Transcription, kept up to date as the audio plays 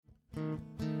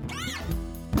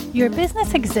Your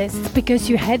business exists because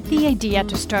you had the idea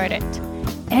to start it.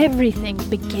 Everything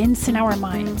begins in our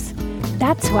minds.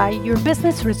 That's why your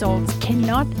business results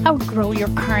cannot outgrow your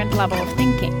current level of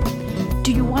thinking.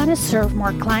 Do you want to serve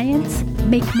more clients,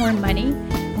 make more money,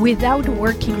 without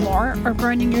working more or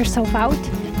burning yourself out?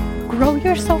 Grow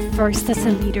yourself first as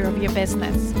a leader of your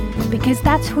business, because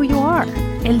that's who you are,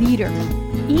 a leader,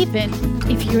 even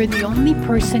if you're the only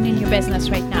person in your business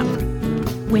right now.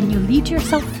 When you lead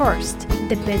yourself first,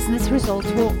 the business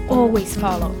results will always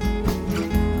follow.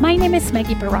 My name is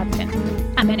Maggie Barotin.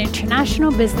 I'm an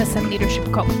international business and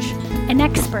leadership coach, an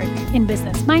expert in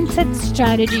business mindset,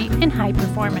 strategy, and high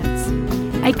performance.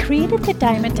 I created the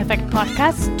Diamond Effect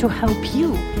podcast to help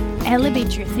you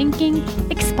elevate your thinking,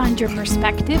 expand your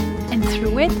perspective, and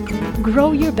through it,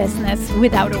 grow your business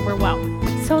without overwhelm.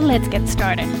 So let's get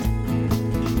started.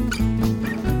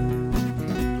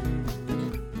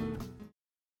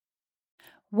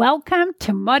 Welcome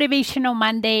to Motivational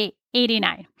Monday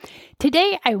 89.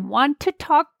 Today, I want to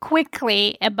talk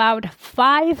quickly about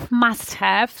 5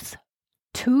 must-haves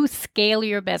to scale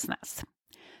your business.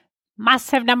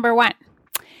 Must-have number 1.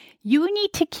 You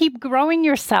need to keep growing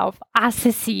yourself as a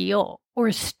CEO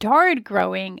or start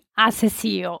growing as a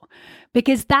CEO,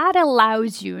 because that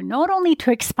allows you not only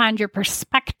to expand your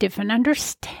perspective and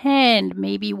understand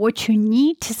maybe what you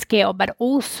need to scale, but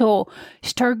also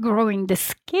start growing the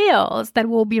skills that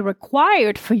will be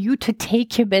required for you to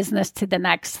take your business to the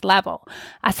next level.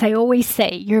 As I always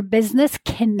say, your business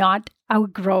cannot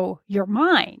outgrow your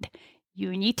mind.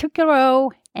 You need to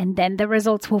grow, and then the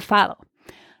results will follow.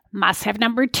 Must-have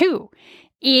number 2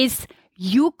 is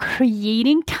you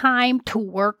creating time to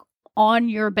work on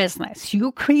your business.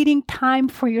 You creating time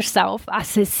for yourself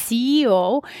as a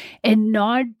CEO and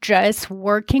not just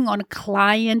working on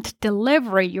client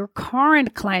delivery, your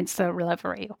current client's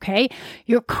delivery, okay?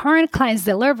 Your current client's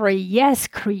delivery, yes,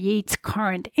 creates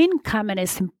current income and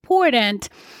is important,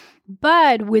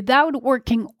 but without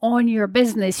working on your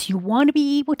business, you want to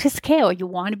be able to scale. You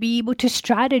want to be able to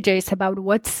strategize about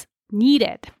what's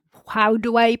needed. How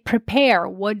do I prepare?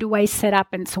 What do I set up?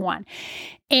 And so on.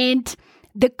 And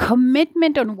the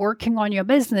commitment on working on your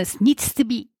business needs to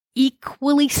be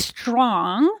equally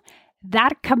strong,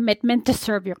 that commitment to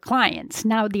serve your clients.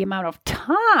 Now, the amount of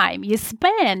time you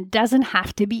spend doesn't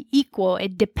have to be equal.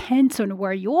 It depends on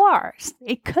where you are.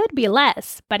 It could be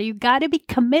less, but you got to be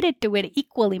committed to it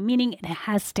equally, meaning it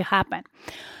has to happen.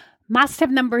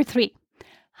 Must-have number 3,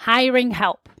 hiring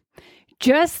help.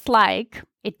 Just like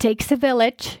it takes a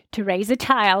village to raise a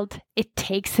child, it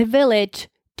takes a village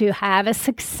to have a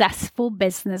successful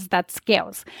business that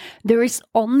scales. There is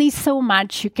only so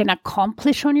much you can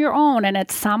accomplish on your own, and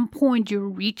at some point you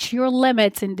reach your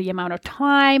limits in the amount of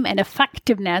time and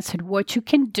effectiveness at what you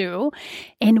can do,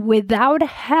 and without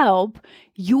help,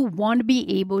 you won't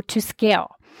be able to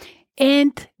scale.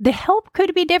 And the help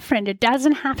could be different. It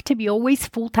doesn't have to be always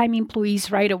full-time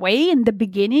employees right away. In the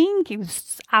beginning,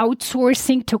 it's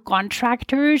outsourcing to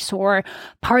contractors or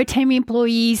part-time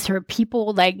employees or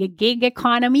people like a gig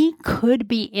economy could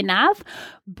be enough.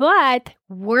 But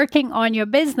working on your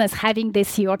business, having the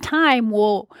CEO time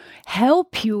will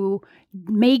help you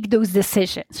make those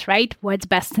decisions, right? What's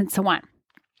best and so on.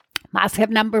 Must-have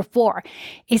number 4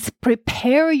 is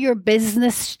prepare your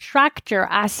business structure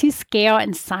as you scale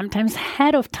and sometimes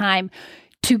ahead of time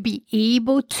to be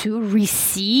able to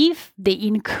receive the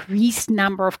increased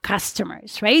number of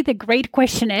customers, right? The great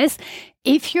question is,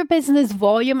 if your business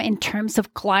volume in terms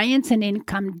of clients and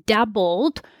income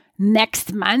doubled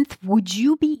next month, would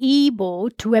you be able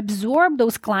to absorb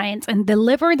those clients and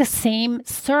deliver the same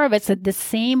service at the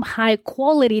same high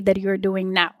quality that you're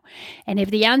doing now? And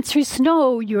if the answer is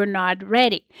no, you're not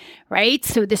ready, right?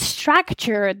 So the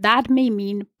structure, that may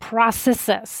mean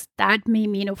processes. That may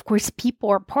mean, of course,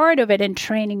 people are part of it and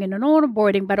training and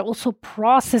onboarding, but also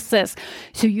processes.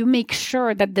 So you make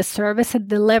sure that the service is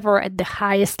delivered at the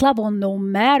highest level, no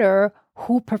matter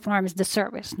who performs the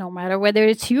service, no matter whether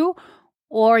it's you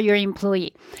or your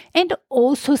employee. And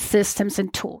also systems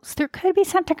and tools. There could be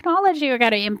some technology you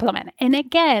got to implement. And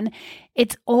again,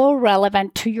 it's all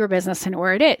relevant to your business and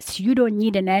where it is. You don't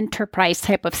need an enterprise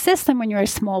type of system when you're a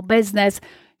small business.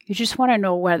 You just want to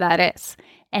know where that is.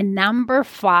 And number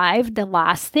 5, the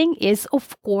last thing is,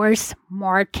 of course,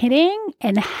 marketing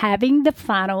and having the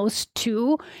funnels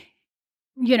to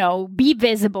be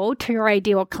visible to your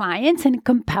ideal clients and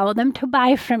compel them to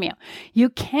buy from you. You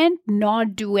can't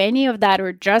not do any of that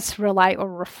or just rely on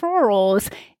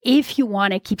referrals if you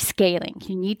want to keep scaling.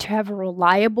 You need to have a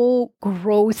reliable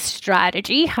growth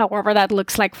strategy, however that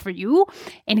looks like for you,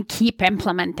 and keep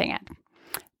implementing it.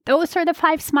 Those are the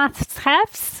 5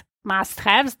 must-haves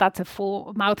must-haves. That's a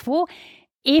full mouthful.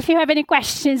 If you have any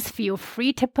questions, feel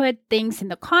free to put things in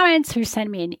the comments or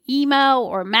send me an email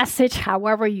or message,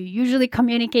 however you usually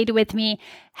communicate with me.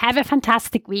 Have a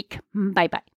fantastic week.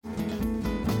 Bye-bye.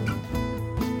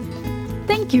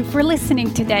 Thank you for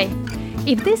listening today.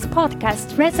 If this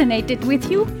podcast resonated with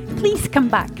you, please come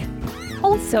back.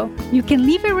 Also, you can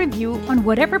leave a review on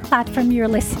whatever platform you're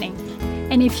listening.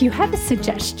 And if you have a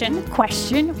suggestion,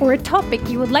 question, or a topic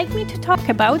you would like me to talk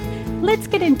about, let's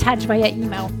get in touch via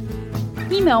email.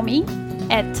 Email me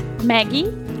at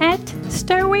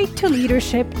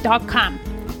maggie@stairwaytoleadership.com.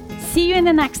 See you in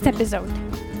the next episode.